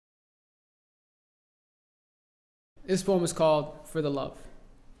This poem is called For the Love.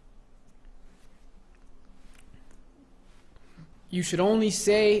 You should only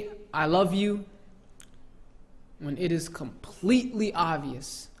say, I love you, when it is completely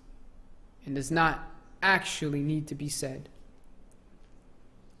obvious and does not actually need to be said.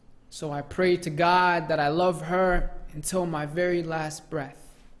 So I pray to God that I love her until my very last breath.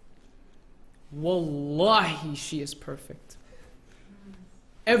 Wallahi, she is perfect.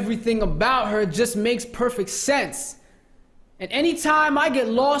 Everything about her just makes perfect sense. And anytime I get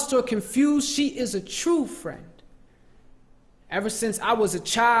lost or confused, she is a true friend. Ever since I was a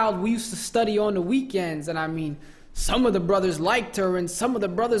child, we used to study on the weekends, and I mean, some of the brothers liked her and some of the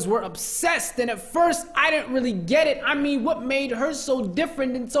brothers were obsessed, and at first I didn't really get it. I mean, what made her so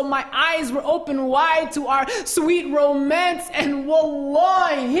different? And so my eyes were open wide to our sweet romance, and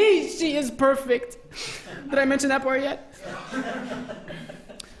wallahi, she is perfect. Did I mention that part yet?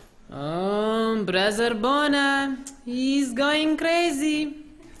 Brother Boonaa, he's going crazy.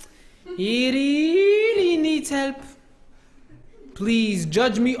 He really needs help. Please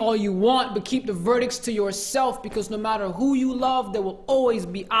judge me all you want, but keep the verdicts to yourself, because no matter who you love, there will always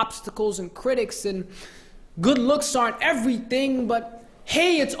be obstacles and critics, and good looks aren't everything, but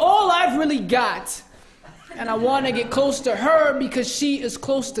hey, it's all I've really got. And I want to get close to her because she is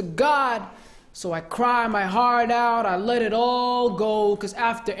close to God. So I cry my heart out, I let it all go, because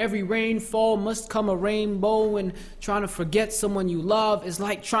after every rainfall must come a rainbow, and trying to forget someone you love is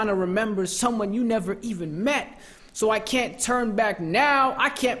like trying to remember someone you never even met. So I can't turn back now, I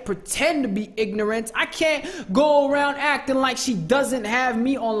can't pretend to be ignorant, I can't go around acting like she doesn't have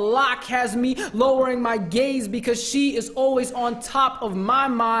me on lock, has me lowering my gaze, because she is always on top of my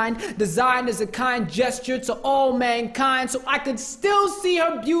mind, designed as a kind gesture to all mankind, so I could still see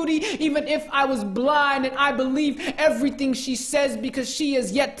her beauty even if I was blind. And I believe everything she says because she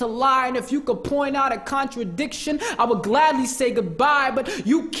has yet to lie, and if you could point out a contradiction, I would gladly say goodbye, but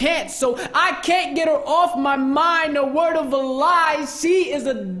you can't, so I can't get her off my mind. No word of a lie, she is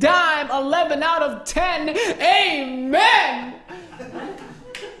a dime, 11 out of 10, amen.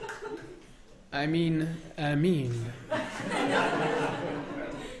 I mean.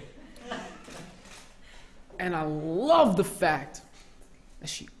 And I love the fact that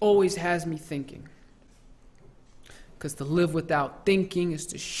she always has me thinking. Because to live without thinking is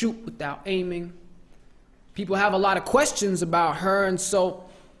to shoot without aiming. People have a lot of questions about her, and so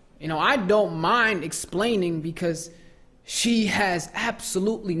I don't mind explaining, because she has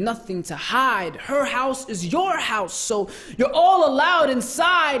absolutely nothing to hide. Her house is your house, so you're all allowed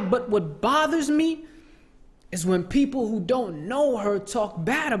inside. But what bothers me is when people who don't know her talk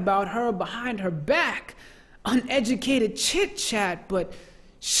bad about her behind her back. Uneducated chit-chat, but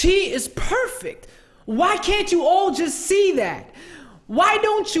she is perfect. Why can't you all just see that? Why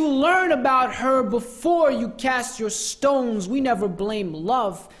don't you learn about her before you cast your stones? We never blame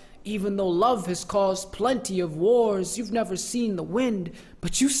love, even though love has caused plenty of wars. You've never seen the wind,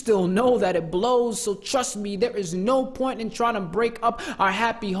 but you still know that it blows. So trust me, there is no point in trying to break up our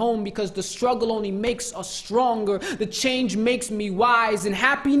happy home, because the struggle only makes us stronger. The change makes me wise, and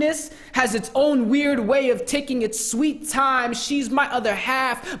happiness has its own weird way of taking its sweet time. She's my other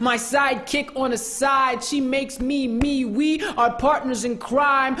half, my sidekick on the side. She makes me me. We are partners in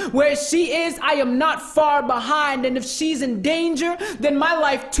crime. Where she is, I am not far behind, and if she's in danger, then my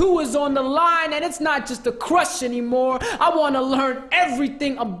life too is on the line. And it's not just a crush anymore. I want to learn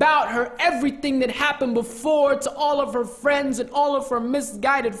everything about her, everything that happened before, to all of her friends and all of her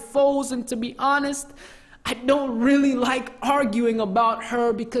misguided foes. And to be honest, I don't really like arguing about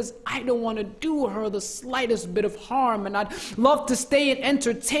her, because I don't want to do her the slightest bit of harm, and I'd love to stay and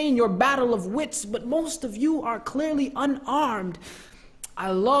entertain your battle of wits, but most of you are clearly unarmed.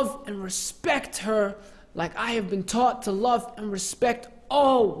 I love and respect her like I have been taught to love and respect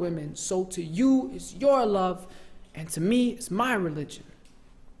all women. So to you is your love, and to me is my religion.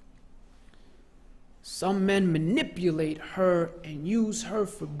 Some men manipulate her and use her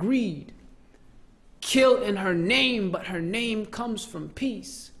for greed. Kill in her name, but her name comes from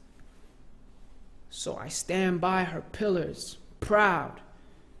peace. So I stand by her pillars, proud.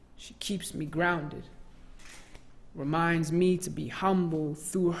 She keeps me grounded. Reminds me to be humble.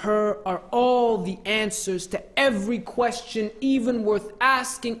 Through her are all the answers to every question, even worth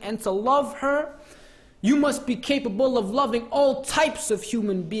asking. And to love her, you must be capable of loving all types of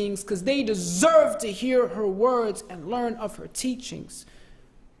human beings, because they deserve to hear her words and learn of her teachings.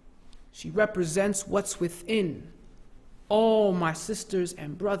 She represents what's within all my sisters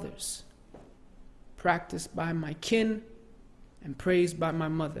and brothers, practiced by my kin and praised by my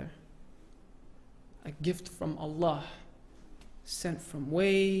mother. A gift from Allah, sent from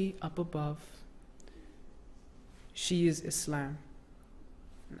way up above. She is Islam.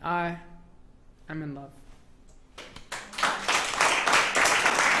 And I am in love.